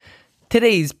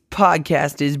Today's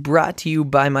podcast is brought to you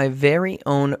by my very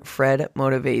own Fred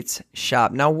Motivates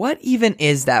shop. Now, what even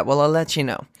is that? Well, I'll let you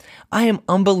know. I am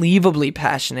unbelievably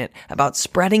passionate about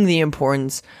spreading the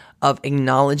importance of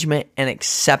acknowledgement and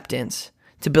acceptance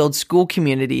to build school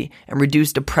community and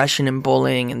reduce depression and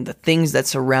bullying and the things that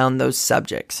surround those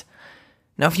subjects.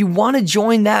 Now, if you want to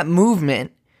join that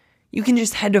movement, you can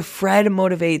just head to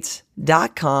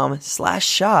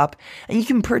fredmotivates.com/shop and you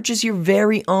can purchase your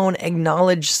very own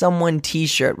Acknowledge Someone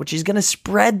t-shirt, which is going to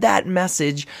spread that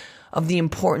message of the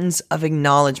importance of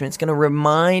acknowledgement. It's going to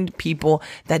remind people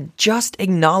that just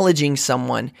acknowledging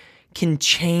someone can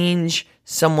change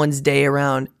someone's day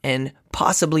around and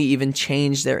possibly even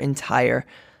change their entire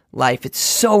life. It's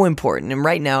so important. And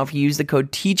right now, if you use the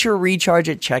code TEACHERRECHARGE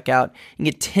at checkout, you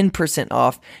get 10%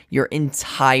 off your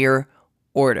entire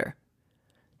order.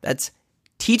 That's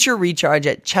Teacher Recharge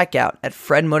at checkout at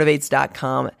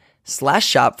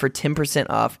fredmotivates.com/shop for 10%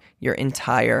 off your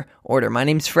entire order. My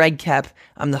name's Fred Kep.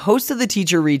 I'm the host of the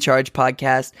Teacher Recharge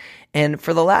podcast. And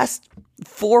for the last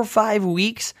 4 or 5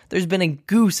 weeks, there's been a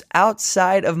goose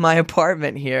outside of my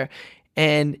apartment here.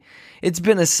 And it's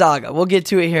been a saga. We'll get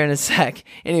to it here in a sec.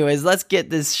 Anyways, let's get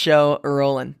this show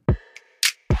rolling.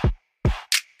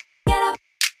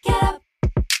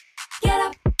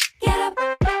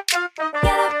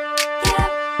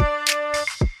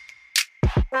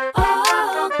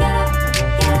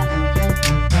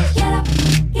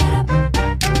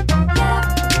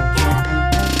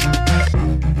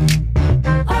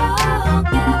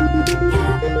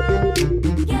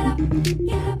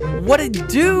 What it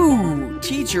do,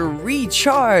 Teacher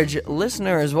Recharge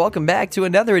listeners? Welcome back to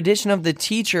another edition of the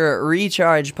Teacher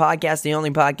Recharge podcast, the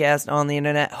only podcast on the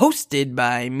internet hosted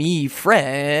by me,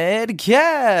 Fred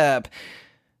Kep.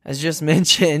 As just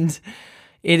mentioned,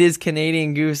 it is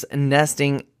Canadian goose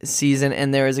nesting season,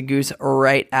 and there is a goose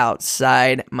right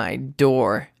outside my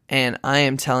door. And I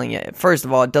am telling you, first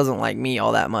of all, it doesn't like me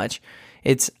all that much.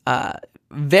 It's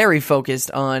very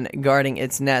focused on guarding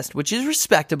its nest, which is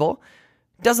respectable.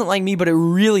 Doesn't like me, but it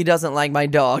really doesn't like my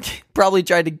dog. Probably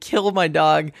tried to kill my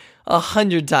dog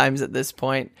 100 times at this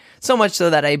point. So much so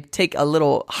that I take a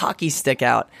little hockey stick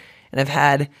out, and I've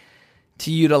had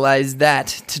to utilize that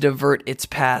to divert its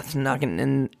path,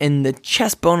 knocking in the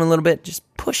chest bone a little bit, just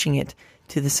pushing it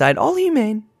to the side. All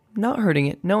humane, not hurting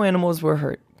it. No animals were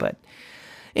hurt, but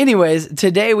anyways,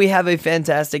 today we have a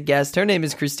fantastic guest. Her name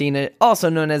is Christina, also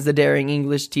known as the Daring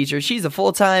English Teacher. She's a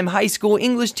full-time high school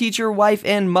English teacher, wife,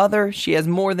 and mother. She has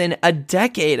more than a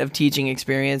decade of teaching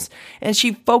experience, and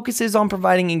she focuses on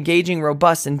providing engaging,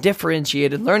 robust, and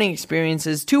differentiated learning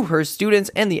experiences to her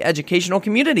students and the educational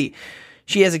community.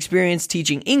 She has experience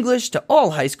teaching English to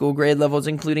all high school grade levels,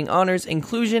 including honors,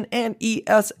 inclusion, and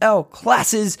ESL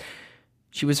classes.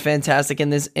 She was fantastic in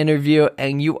this interview,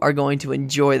 and you are going to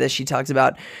enjoy this. She talks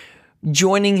about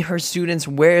joining her students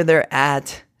where they're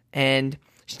at, and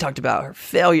she talked about her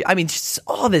failure. I mean, just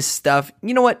all this stuff.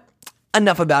 You know what?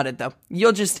 Enough about it, though.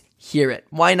 You'll just hear it.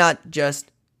 Why not just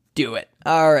do it?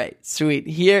 All right, sweet.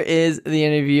 Here is the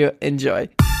interview. Enjoy.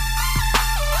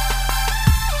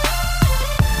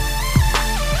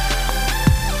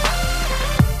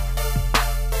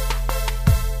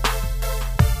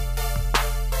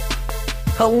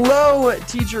 Hello,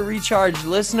 Teacher Recharge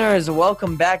listeners.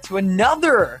 Welcome back to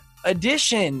another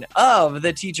edition of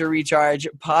the Teacher Recharge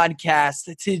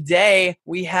podcast. Today,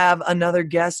 we have another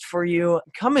guest for you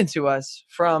coming to us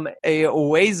from a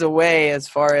ways away as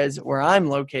far as where I'm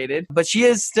located, but she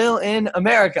is still in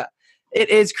America. It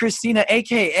is Christina,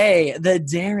 a.k.a. the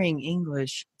Daring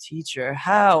English Teacher.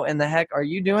 How in the heck are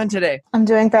you doing today? I'm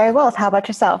doing very well. How about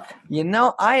yourself? You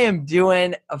know, I am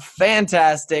doing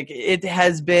fantastic. It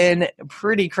has been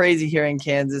pretty crazy here in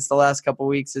Kansas the last couple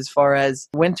weeks as far as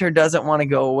winter doesn't want to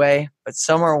go away, but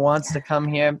summer wants to come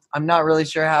here. I'm not really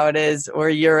sure how it is where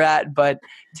you're at, but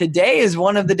today is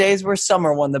one of the days where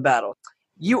summer won the battle.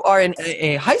 You are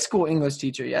a high school English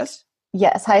teacher, yes?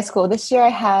 Yes, high school. This year I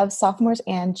have sophomores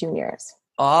and juniors.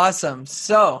 Awesome.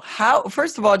 So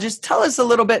first of all, just tell us a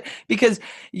little bit, because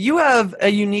you have a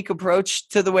unique approach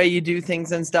to the way you do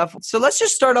things and stuff. So let's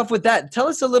just start off with that. Tell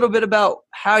us a little bit about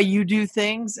how you do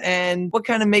things and what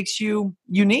kind of makes you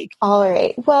unique. All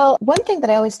right. Well, one thing that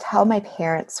I always tell my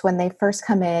parents when they first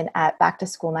come in at back to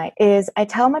school night is I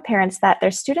tell my parents that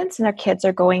their students and their kids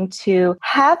are going to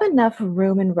have enough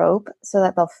room and rope so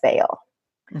that they'll fail.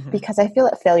 Because I feel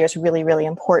that failure is really, really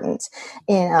important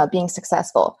in being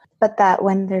successful. But that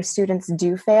when their students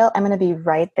do fail, I'm going to be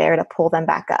right there to pull them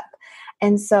back up.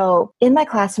 And so in my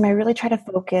classroom, I really try to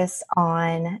focus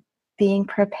on being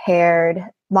prepared,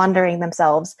 monitoring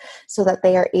themselves so that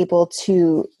they are able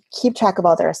to keep track of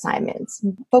all their assignments,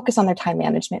 focus on their time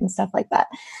management and stuff like that.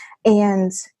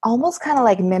 And almost kind of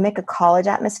like mimic a college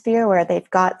atmosphere where they've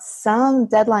got some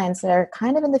deadlines that are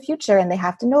kind of in the future and they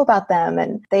have to know about them,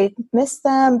 and they miss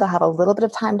them. They'll have a little bit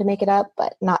of time to make it up,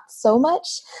 but not so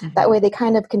much. Mm-hmm. That way they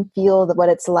kind of can feel what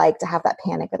it's like to have that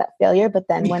panic or that failure. But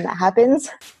then when that happens,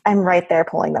 I'm right there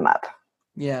pulling them up.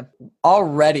 Yeah.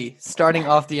 Already starting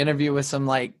off the interview with some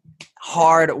like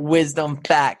hard wisdom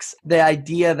facts. The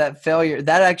idea that failure,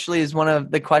 that actually is one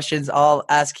of the questions I'll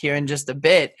ask here in just a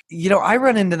bit. I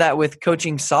run into that with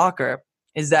coaching soccer,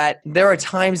 is that there are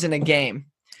times in a game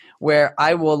where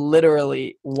I will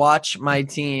literally watch my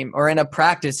team, or in a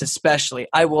practice especially,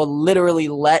 I will literally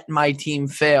let my team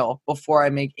fail before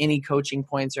I make any coaching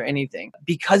points or anything,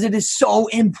 because it is so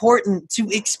important to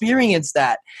experience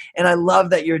that. And I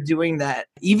love that you're doing that,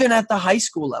 even at the high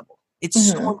school level.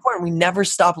 It's so important. We never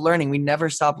stop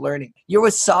learning. You're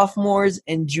with sophomores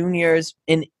and juniors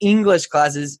in English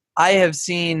classes. I have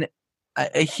seen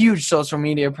a huge social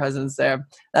media presence there.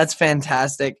 That's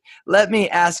fantastic. Let me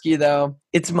ask you though,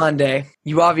 it's Monday.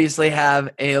 You obviously have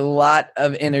a lot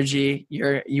of energy.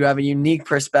 You have a unique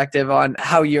perspective on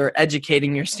how you're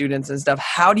educating your students and stuff.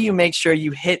 How do you make sure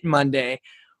you hit Monday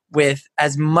with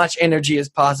as much energy as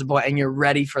possible and you're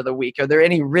ready for the week? Are there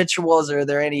any rituals? Are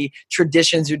there any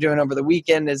traditions you're doing over the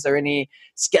weekend? Is there any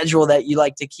schedule that you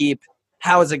like to keep?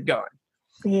 How is it going?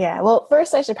 Yeah, well,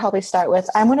 first I should probably start with,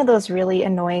 I'm one of those really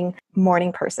annoying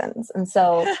morning persons. And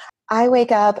so I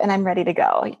wake up and I'm ready to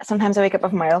go. Sometimes I wake up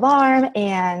with my alarm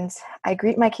and I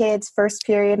greet my kids first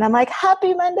period and I'm like,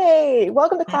 happy Monday,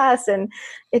 welcome to class. And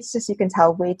it's just, you can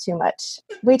tell way too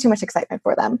much excitement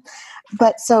for them.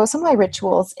 But so some of my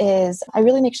rituals is I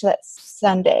really make sure that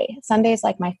Sunday is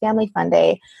like my family fun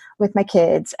day with my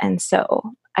kids. And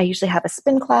so I usually have a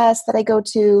spin class that I go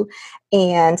to,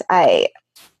 and I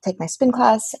take my spin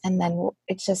class, and then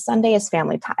it's just Sunday is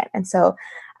family time. And so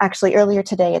actually earlier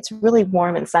today, it's really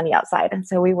warm and sunny outside. And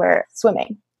so we were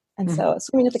swimming. And so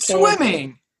swimming with the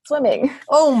kids. Swimming.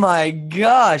 Oh my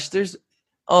gosh. There's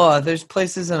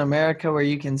places in America where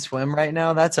you can swim right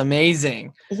now. That's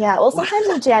amazing. Yeah. Well, sometimes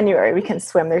in January we can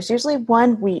swim. There's usually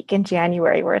 1 week in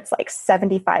January where it's like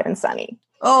 75 and sunny.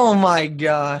 Oh my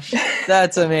gosh.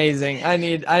 That's amazing.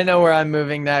 I know where I'm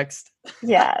moving next.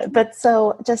 Yeah. But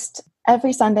so just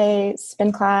every Sunday,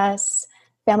 spin class,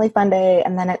 family fun day,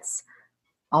 and then it's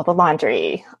all the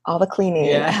laundry, all the cleaning.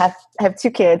 Yeah. I have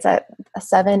 2 kids, at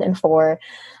 7 and 4.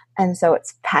 And so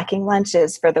it's packing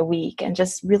lunches for the week and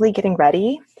just really getting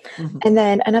ready. Mm-hmm. And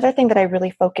then another thing that I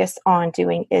really focus on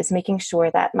doing is making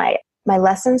sure that my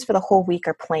lessons for the whole week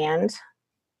are planned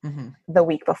the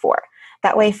week before.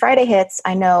 That way Friday hits,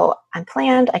 I know I'm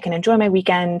planned, I can enjoy my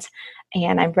weekend,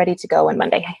 and I'm ready to go when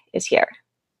Monday is here.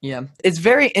 Yeah. It's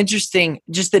very interesting,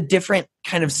 just the different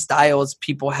kind of styles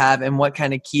people have and what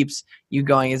kind of keeps you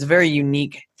going. It's a very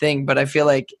unique thing, but I feel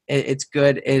like it's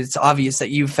good. It's obvious that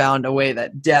you found a way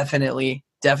that definitely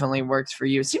works for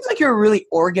you. It seems like you're a really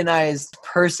organized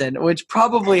person, which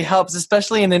probably helps,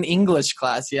 especially in an English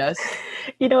class, yes?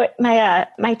 You know what?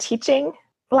 My teaching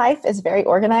life is very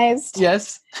organized.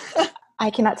 Yes. I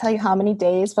cannot tell you how many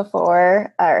days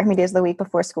before, or how many days of the week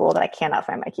before school that I cannot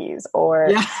find my keys, or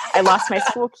I lost my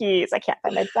school keys, I can't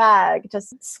find my bag.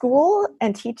 Just school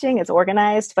and teaching is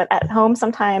organized, but at home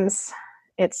sometimes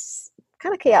it's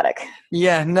kind of chaotic.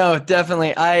 Yeah, no,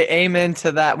 definitely. I amen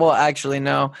to that. Well, actually,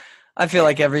 no. I feel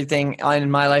like everything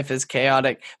in my life is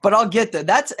chaotic, but I'll get there.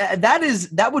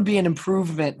 That would be an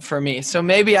improvement for me. So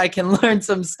maybe I can learn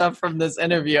some stuff from this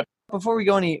interview. Before we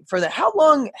go any further, how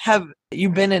long have you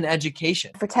been in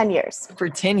education? For 10 years. For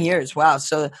 10 years. Wow.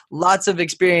 So lots of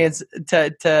experience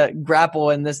to grapple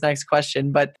in this next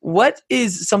question. But what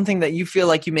is something that you feel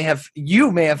like you may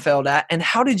have failed at, and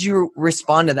how did you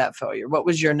respond to that failure? What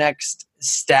was your next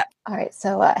step? All right.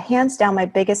 So hands down, my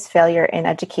biggest failure in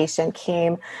education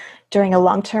came during a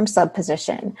long-term sub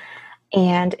position.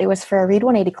 And it was for a Read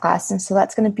 180 class. And so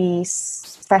that's going to be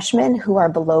freshmen who are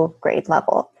below grade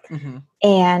level. Mm-hmm.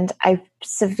 And I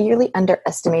severely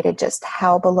underestimated just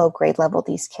how below grade level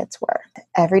these kids were.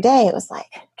 Every day it was like,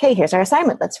 okay, here's our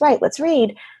assignment. Let's write, let's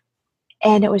read.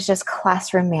 And it was just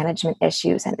classroom management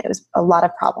issues. And it was a lot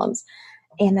of problems.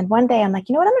 And then one day I'm like,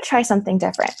 you know what, I'm going to try something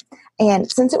different. And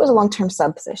since it was a long-term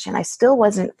sub position, I still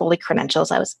wasn't fully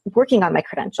credentialed. I was working on my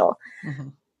credential. Mm-hmm.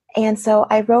 And so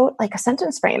I wrote like a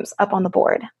sentence frames up on the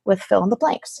board with fill in the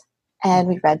blanks. And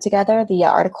we read together the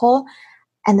article,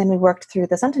 and then we worked through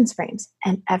the sentence frames,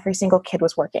 and every single kid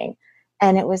was working.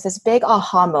 And it was this big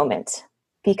aha moment,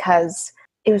 because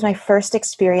it was my first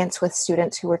experience with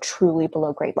students who were truly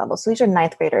below grade level. So these are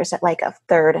ninth graders at like a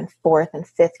third and fourth and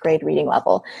fifth grade reading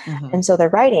level. Mm-hmm. And so their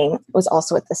writing was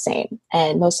also at the same.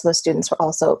 And most of those students were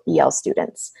also EL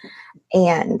students.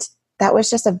 And that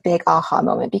was just a big aha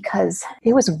moment because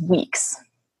it was weeks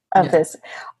of this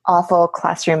awful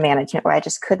classroom management where I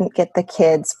just couldn't get the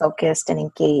kids focused and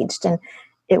engaged. And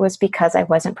it was because I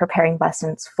wasn't preparing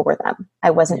lessons for them.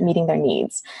 I wasn't meeting their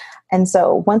needs. And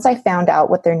so once I found out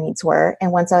what their needs were,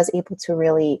 and once I was able to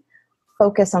really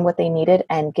focus on what they needed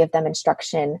and give them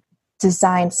instruction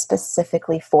designed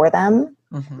specifically for them,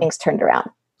 things turned around.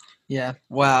 Yeah.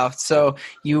 Wow. So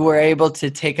you were able to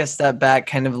take a step back,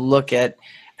 kind of look at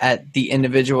the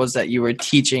individuals that you were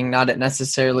teaching, not at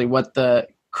necessarily what the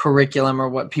curriculum or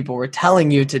what people were telling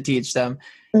you to teach them.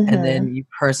 And then you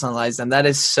personalize them. That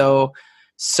is so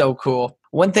cool.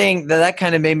 One thing that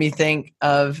kind of made me think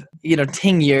of,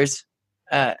 10 years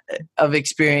of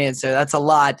experience. So that's a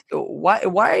lot.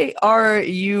 Why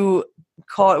do you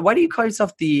call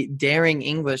yourself the daring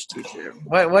English teacher?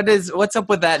 What's up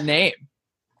with that name?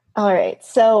 All right.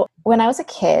 So when I was a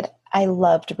kid, I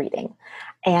loved reading.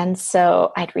 And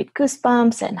so I'd read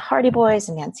Goosebumps and Hardy Boys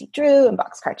and Nancy Drew and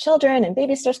Boxcar Children and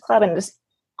Babysitter's Club and just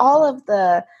all of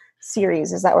the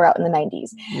series that were out in the 90s.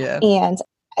 Yeah. And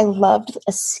I loved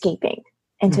escaping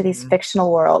into these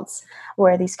fictional worlds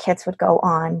where these kids would go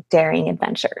on daring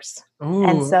adventures. Ooh.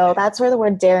 And so that's where the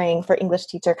word daring for English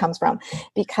teacher comes from,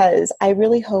 because I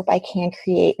really hope I can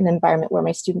create an environment where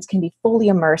my students can be fully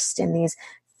immersed in these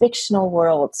fictional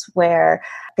worlds where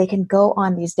they can go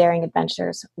on these daring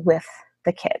adventures with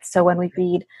the kids. So when we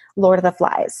read Lord of the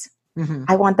Flies,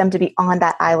 I want them to be on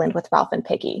that island with Ralph and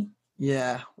Piggy.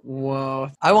 Yeah. Whoa.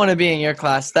 I want to be in your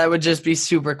class. That would just be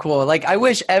super cool. Like, I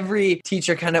wish every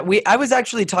teacher I was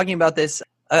actually talking about this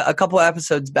a couple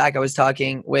episodes back. I was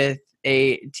talking with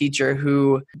a teacher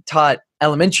who taught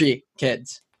elementary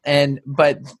kids,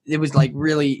 but it was like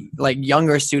really like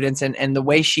younger students. And the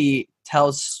way she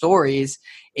tells stories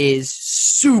is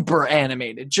super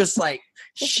animated, just like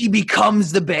she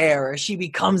becomes the bear or she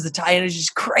becomes the tiger. It's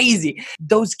just crazy.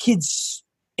 Those kids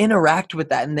interact with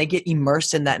that and they get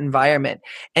immersed in that environment.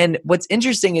 And what's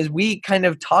interesting is we kind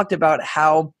of talked about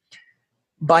how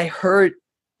by her,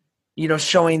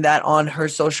 showing that on her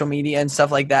social media and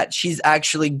stuff like that, she's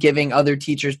actually giving other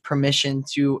teachers permission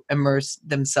to immerse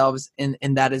themselves in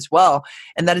that as well.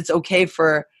 And that it's okay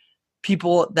for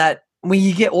people that when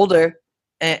you get older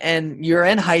and you're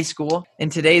in high school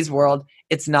in today's world,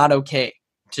 it's not okay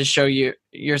to show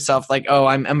yourself like, oh,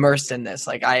 I'm immersed in this.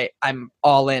 Like I'm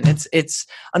all in. It's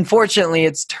unfortunately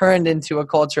it's turned into a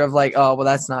culture of like, oh, well,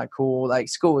 that's not cool. Like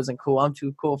school isn't cool. I'm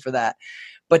too cool for that.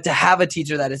 But to have a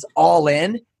teacher that is all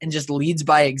in and just leads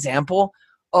by example,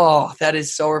 oh, that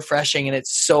is so refreshing. And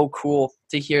it's so cool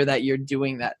to hear that you're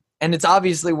doing that. And it's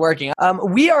obviously working.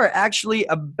 We are actually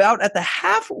about at the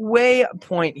halfway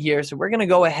point here. So we're going to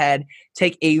go ahead,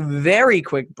 take a very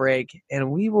quick break,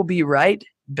 and we will be right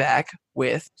back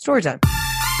with story time.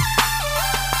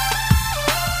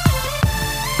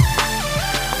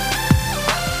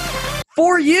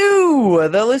 For you,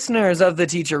 the listeners of the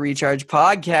Teacher Recharge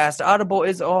podcast, Audible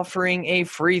is offering a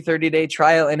free 30-day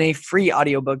trial and a free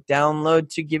audiobook download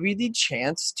to give you the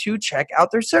chance to check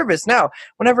out their service. Now,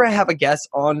 whenever I have a guest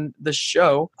on the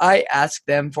show, I ask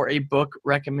them for a book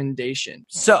recommendation.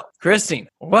 So, Christine,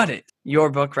 what is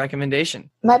your book recommendation?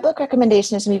 My book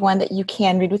recommendation is going to be one that you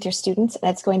can read with your students, and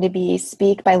it's going to be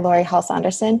Speak by Laurie Halse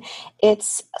Anderson.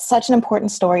 It's such an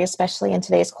important story, especially in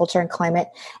today's culture and climate,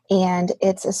 and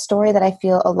it's a story that I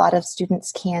feel a lot of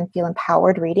students can feel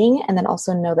empowered reading, and then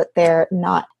also know that they're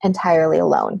not entirely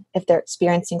alone if they're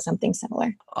experiencing something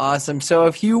similar. Awesome. So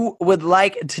if you would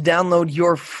like to download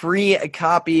your free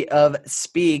copy of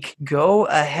Speak, go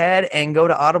ahead and go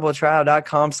to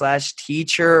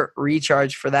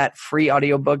audibletrial.com/teacherrecharge for that free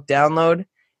audiobook download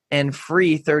and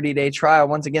free 30-day trial.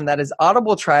 Once again, that is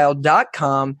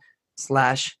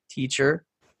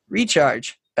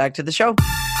audibletrial.com/teacherrecharge. Back to the show.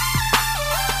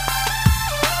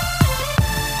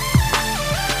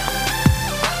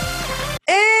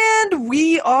 And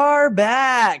we are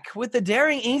back with the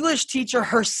daring English teacher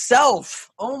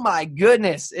herself. Oh my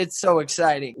goodness. It's so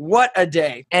exciting. What a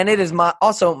day. And it is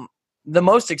also the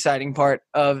most exciting part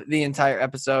of the entire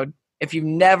episode. If you've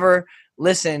never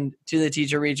listened to the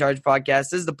Teacher Recharge podcast,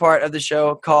 this is the part of the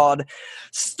show called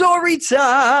Story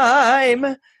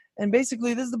Time. And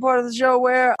basically, this is the part of the show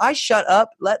where I shut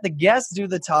up, let the guests do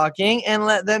the talking, and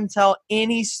let them tell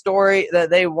any story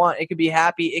that they want. It could be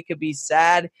happy. It could be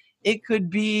sad. It could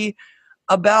be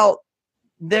about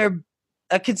their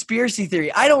a conspiracy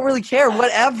theory. I don't really care.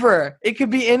 Whatever. It could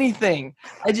be anything.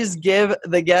 I just give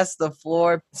the guests the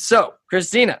floor. So,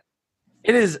 Christina,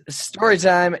 it is story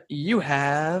time. You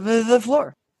have the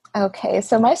floor. Okay,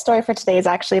 so my story for today is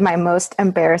actually my most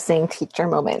embarrassing teacher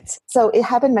moment. So it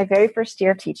happened my very first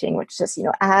year of teaching, which just,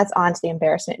 adds on to the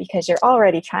embarrassment because you're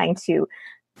already trying to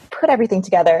put everything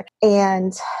together.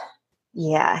 And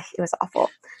yeah, it was awful.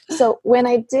 So when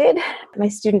I did my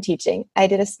student teaching,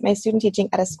 my student teaching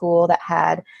at a school that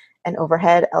had an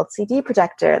overhead LCD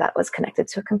projector that was connected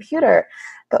to a computer.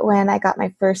 But when I got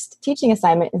my first teaching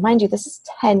assignment, and mind you, this is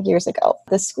 10 years ago,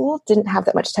 the school didn't have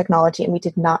that much technology and we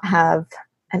did not have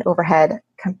an overhead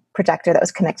projector that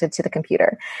was connected to the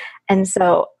computer. And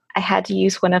so I had to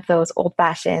use one of those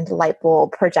old-fashioned light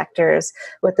bulb projectors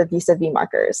with the vis-a-vis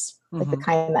markers, like the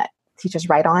kind that teachers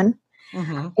write on.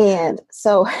 And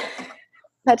so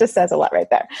that just says a lot right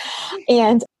there.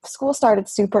 And school started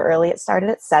super early. It started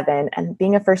at 7. And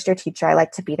being a first-year teacher, I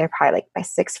like to be there probably like by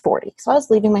 6:40. So I was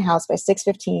leaving my house by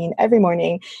 6:15 every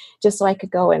morning just so I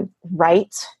could go and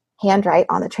handwrite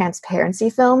on the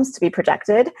transparency films to be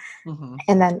projected.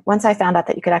 And then once I found out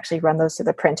that you could actually run those through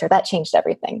the printer, that changed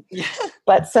everything.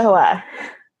 But so I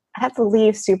had to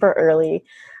leave super early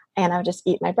and I would just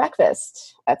eat my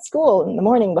breakfast at school in the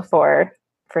morning before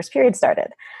first period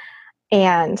started.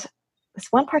 And this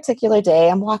one particular day,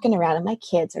 I'm walking around and my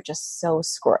kids are just so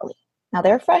squirrely. Now,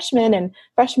 they're freshmen, and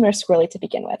freshmen are squirrely to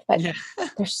begin with, but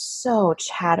they're so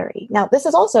chattery. Now, this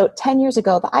is also 10 years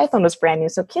ago. The iPhone was brand new,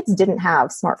 so kids didn't have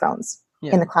smartphones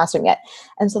in the classroom yet.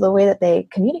 And so the way that they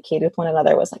communicated with one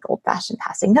another was like old-fashioned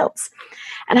passing notes.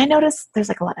 And I noticed there's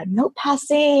like a lot of note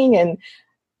passing, and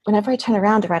whenever I turn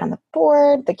around to write on the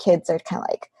board, the kids are kind of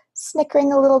like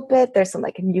snickering a little bit. There's some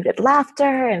like muted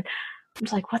laughter, and I'm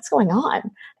just like, what's going on?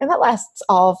 And that lasts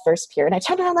all first period. And I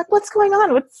turn around like, what's going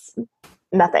on?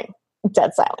 Nothing.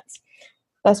 Dead silence.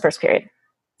 That was first period.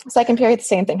 Second period, the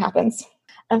same thing happens.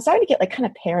 I'm starting to get like kind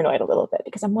of paranoid a little bit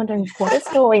because I'm wondering what is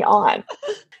going on.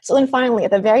 So then finally,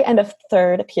 at the very end of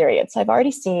third period, so I've already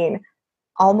seen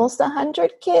almost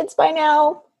 100 kids by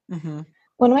now.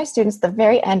 One of my students, at the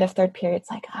very end of third period, is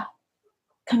like,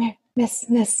 come here,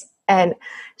 miss. And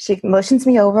she motions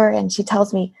me over and she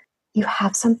tells me, you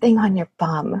have something on your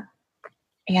bum.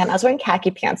 And I was wearing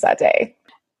khaki pants that day.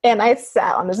 And I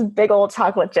sat on this big old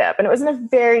chocolate chip, and it was in a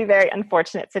very, very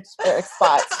unfortunate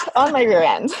spot on my rear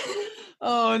end.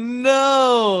 Oh,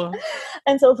 no.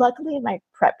 And so luckily my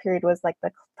prep period was like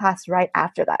the class right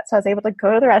after that. So I was able to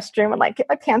go to the restroom and like get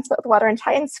my pants wet with water and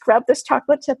try and scrub this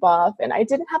chocolate chip off. And I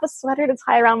didn't have a sweater to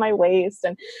tie around my waist.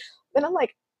 And then I'm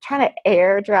like trying to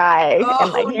air dry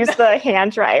and like use the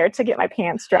hand dryer to get my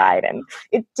pants dried, and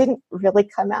it didn't really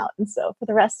come out. And so for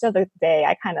the rest of the day,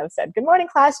 I kind of said, good morning,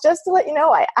 class, just to let you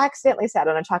know, I accidentally sat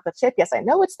on a chocolate chip. Yes, I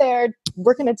know it's there.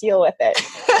 We're going to deal with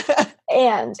it.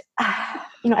 And,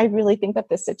 I really think that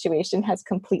this situation has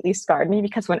completely scarred me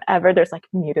because whenever there's like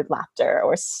muted laughter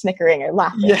or snickering or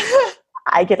laughing,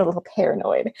 I get a little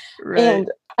paranoid. Right.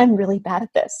 And I'm really bad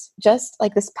at this. Just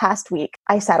like this past week,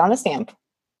 I sat on a stamp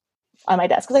on my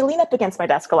desk because I lean up against my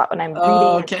desk a lot when I'm reading.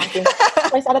 Okay.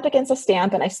 So I sat up against a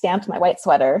stamp and I stamped my white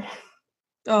sweater.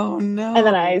 Oh, no. And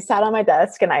then I sat on my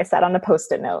desk and I sat on a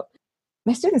Post-it note.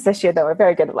 My students this year, though, are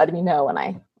very good at letting me know when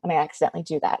I accidentally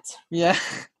do that. Yeah.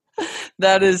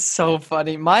 That is so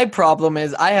funny. My problem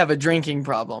is I have a drinking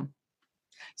problem.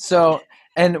 So,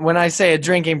 and when I say a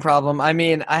drinking problem, I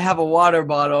mean I have a water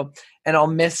bottle and I'll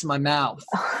miss my mouth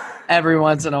every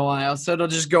once in a while. So it'll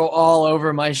just go all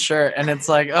over my shirt. And it's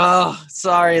like, oh,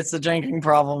 sorry, it's the drinking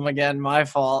problem again. My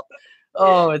fault.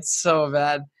 Oh, it's so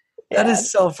bad. That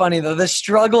is so funny, though. The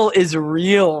struggle is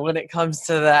real when it comes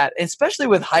to that, especially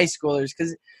with high schoolers.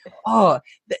 Because,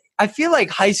 I feel like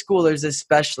high schoolers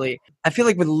especially, I feel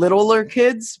like with littler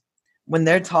kids, when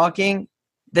they're talking,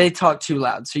 they talk too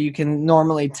loud. So you can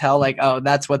normally tell, like, oh,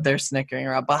 that's what they're snickering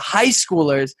around. But high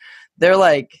schoolers, they're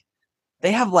like,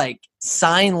 they have like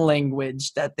sign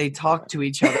language that they talk to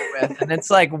each other with. And it's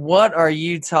like, what are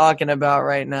you talking about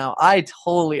right now? I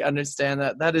totally understand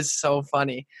that. That is so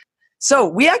funny. So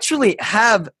we actually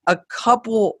have a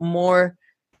couple more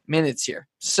minutes here.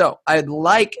 So I'd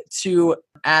like to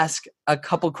ask a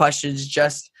couple questions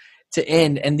just to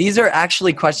end. And these are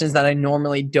actually questions that I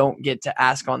normally don't get to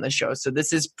ask on the show. So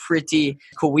this is pretty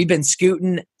cool. We've been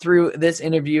scooting through this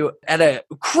interview at a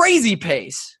crazy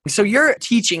pace. So you're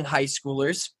teaching high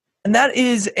schoolers, and that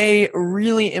is a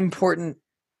really important,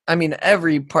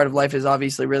 every part of life is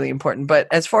obviously really important, but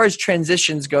as far as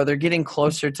transitions go, they're getting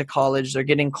closer to college. They're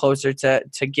getting closer to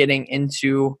getting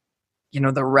into,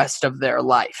 the rest of their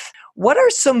life. What are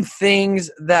some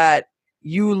things that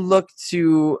you look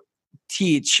to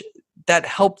teach that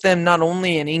help them not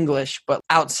only in English, but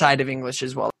outside of English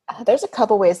as well? There's a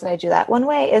couple ways that I do that. One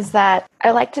way is that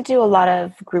I like to do a lot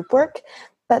of group work,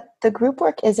 but the group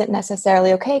work isn't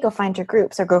necessarily, okay, go find your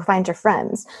groups or go find your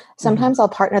friends. Sometimes I'll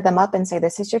partner them up and say,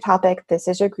 this is your topic, this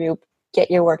is your group, get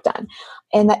your work done.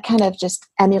 And that kind of just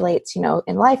emulates,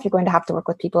 in life, you're going to have to work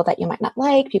with people that you might not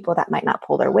like, people that might not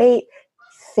pull their weight.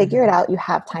 Figure it out. You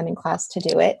have time in class to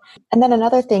do it. And then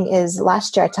another thing is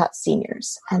last year I taught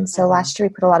seniors. And so last year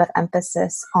we put a lot of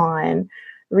emphasis on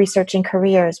researching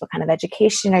careers. What kind of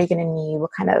education are you going to need? What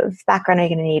kind of background are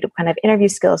you going to need? What kind of interview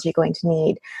skills are you going to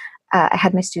need? I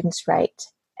had my students write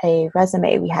a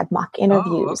resume. We had mock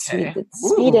interviews. We did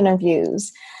speed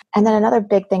interviews. And then another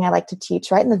big thing I like to teach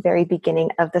right in the very beginning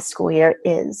of the school year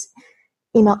is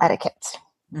email etiquette.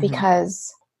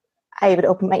 Because I would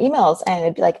open my emails and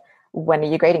it'd be like, when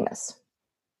are you grading this?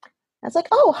 I was like,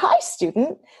 oh, hi,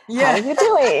 student. How are you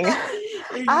doing?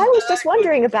 I was just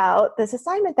wondering about this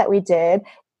assignment that we did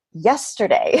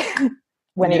yesterday.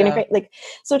 When are you going to grade?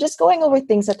 So just going over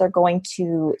things that they're going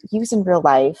to use in real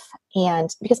life. And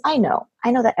because I know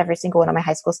that every single one of my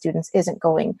high school students isn't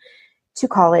going to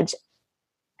college,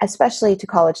 especially to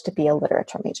college to be a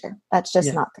literature major. That's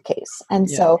just not the case. And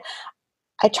so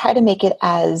I try to make it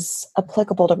as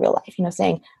applicable to real life,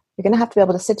 saying, you're going to have to be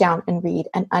able to sit down and read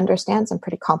and understand some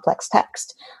pretty complex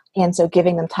text. And so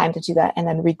giving them time to do that and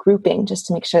then regrouping just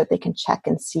to make sure that they can check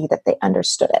and see that they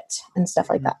understood it and stuff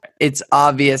like that. It's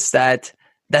obvious that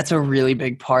that's a really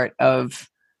big part of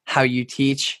how you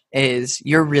teach is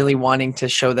you're really wanting to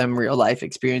show them real life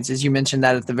experiences. You mentioned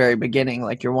that at the very beginning,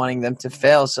 like you're wanting them to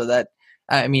fail so that,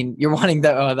 you're wanting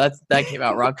them, that came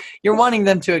out wrong. You're wanting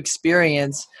them to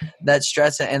experience that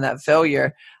stress and that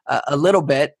failure a little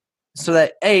bit so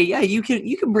that, you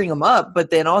can bring them up, but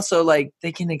then also like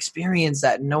they can experience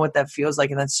that and know what that feels like.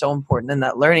 And that's so important in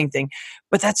that learning thing,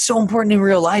 but that's so important in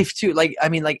real life too.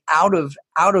 Out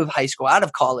of high school, out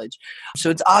of college. So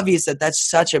it's obvious that that's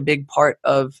such a big part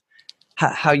of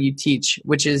how you teach,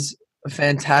 which is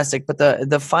fantastic. But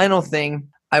the final thing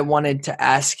I wanted to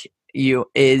ask you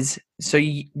is,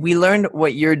 we learned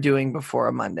what you're doing before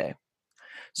a Monday.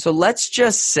 So let's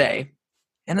just say,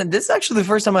 and this is actually the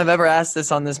first time I've ever asked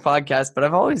this on this podcast, but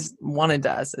I've always wanted to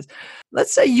ask this.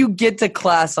 Let's say you get to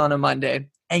class on a Monday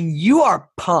and you are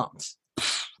pumped.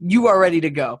 You are ready to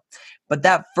go. But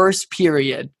that first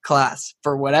period class,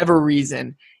 for whatever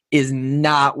reason, is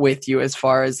not with you as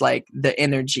far as like the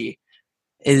energy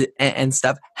and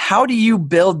stuff. How do you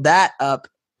build that up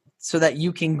so that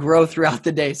you can grow throughout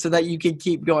the day, so that you can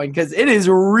keep going? Because it is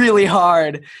really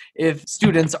hard if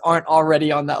students aren't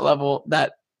already on that level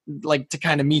that like to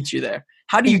kind of meet you there.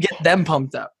 How do you get them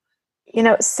pumped up?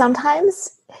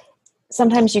 Sometimes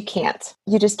you can't.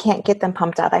 You just can't get them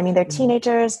pumped up. They're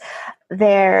teenagers.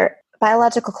 Their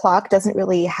biological clock doesn't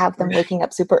really have them waking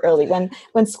up super early.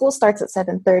 When school starts at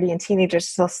 7:30 and teenagers are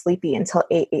still sleepy until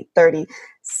 8:30,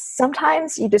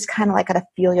 sometimes you just kind of like got to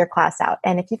feel your class out.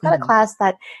 And if you've got a class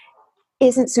that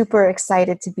isn't super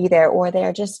excited to be there, or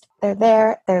they're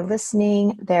there, they're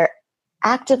listening, they're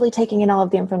actively taking in all of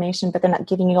the information, but they're not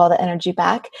giving you all the energy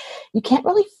back, you can't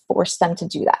really force them to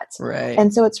do that. Right.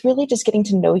 And so it's really just getting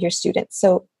to know your students.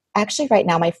 So actually right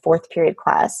now, my 4th period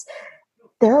class,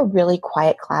 they're a really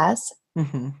quiet class.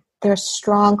 They're a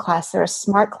strong class. They're a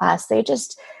smart class.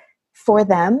 For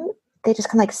them, they just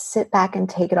kind of like sit back and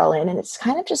take it all in. And it's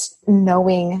kind of just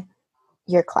knowing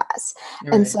your class.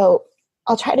 Right. And so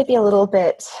I'll try to be a little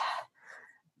bit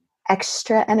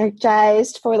extra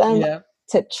energized for them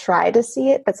to try to see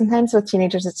it. But sometimes with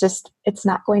teenagers, it's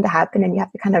not going to happen. And you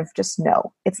have to kind of just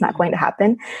know it's not going to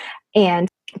happen. And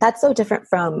that's so different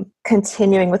from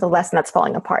continuing with a lesson that's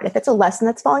falling apart. If it's a lesson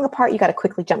that's falling apart, you got to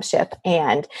quickly jump ship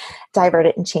and divert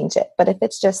it and change it. But if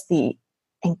it's just the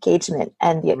engagement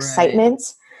and the excitement,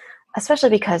 especially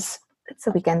because it's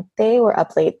the weekend, they were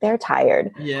up late, they're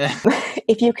tired. Yeah.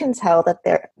 If you can tell that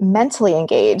they're mentally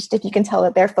engaged, if you can tell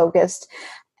that they're focused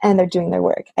and they're doing their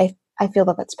work, I feel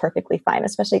that that's perfectly fine,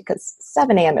 especially because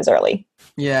 7 a.m. is early.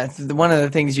 Yeah. One of the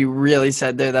things you really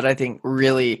said there that I think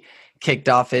really kicked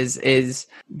off is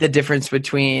the difference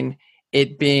between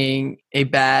it being a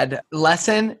bad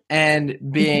lesson and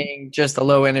being just a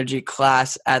low energy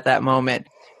class at that moment.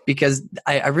 Because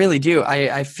I really do.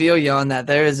 I feel you on that.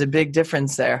 There is a big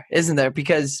difference there, isn't there?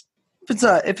 Because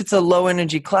if it's a low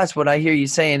energy class, what I hear you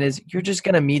saying is you're just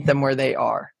going to meet them where they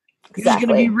are. You're just going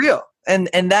to be real. And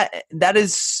that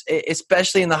is,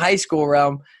 especially in the high school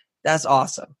realm, that's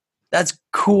awesome. That's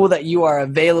cool that you are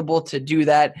available to do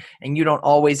that. And you don't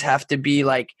always have to be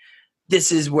like,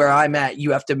 this is where I'm at.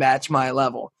 You have to match my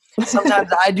level. Sometimes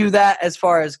I do that as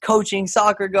far as coaching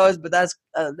soccer goes, but that's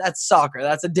soccer.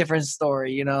 That's a different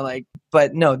story,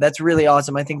 but no, that's really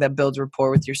awesome. I think that builds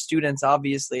rapport with your students,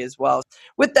 obviously, as well.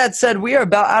 With that said, we are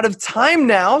about out of time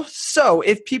now. So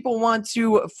if people want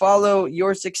to follow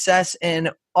your success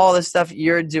and all the stuff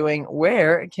you're doing,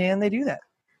 where can they do that?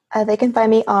 They can find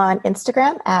me on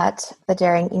Instagram at The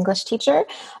Daring English Teacher.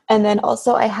 And then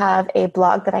also I have a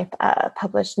blog that I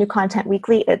publish new content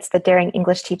weekly. It's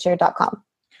thedaringenglishteacher.com.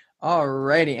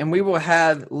 Alrighty, and we will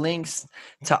have links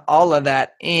to all of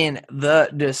that in the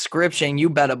description. You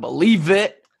better believe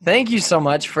it. Thank you so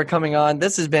much for coming on.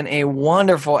 This has been a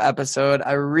wonderful episode.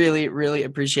 I really, really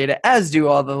appreciate it, as do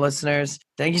all the listeners.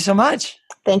 Thank you so much.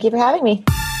 Thank you for having me.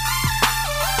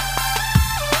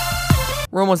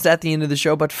 We're almost at the end of the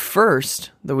show, but first,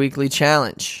 the weekly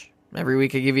challenge. Every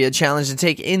week I give you a challenge to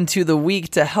take into the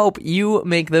week to help you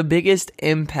make the biggest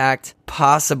impact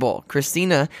possible.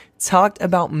 Christina talked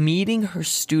about meeting her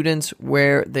students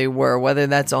where they were, whether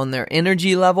that's on their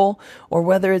energy level or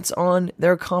whether it's on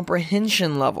their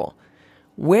comprehension level.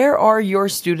 Where are your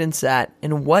students at,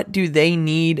 and what do they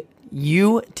need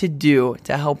you to do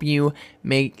to help you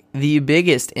make the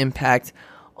biggest impact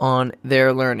on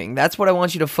their learning? That's what I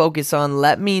want you to focus on.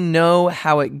 Let me know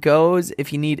how it goes.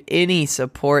 If you need any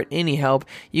support, any help,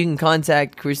 you can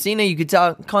contact Christina. You could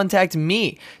contact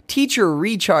me,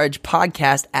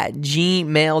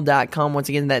 teacherrechargepodcast@gmail.com. Once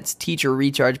again, that's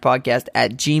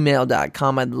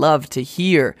teacherrechargepodcast@gmail.com. I'd love to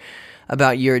hear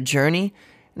about your journey.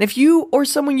 And if you or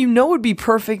someone you know would be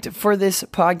perfect for this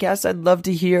podcast, I'd love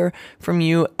to hear from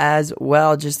you as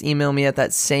well. Just email me at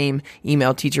that same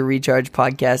email,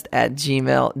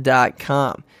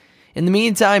 teacherrechargepodcast@gmail.com. In the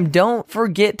meantime, don't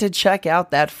forget to check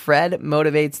out that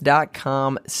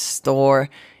fredmotivates.com store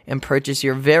and purchase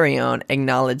your very own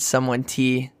Acknowledge Someone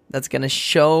tee that's going to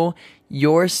show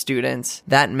your students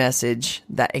that message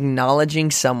that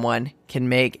acknowledging someone can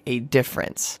make a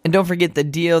difference. And don't forget the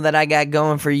deal that I got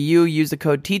going for you. Use the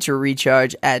code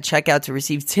TEACHERRECHARGE at checkout to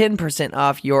receive 10%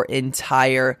 off your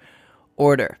entire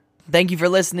order. Thank you for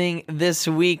listening this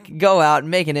week. Go out,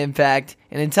 make an impact,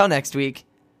 and until next week,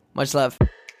 much love.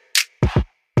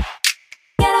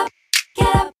 Get up,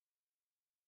 get up.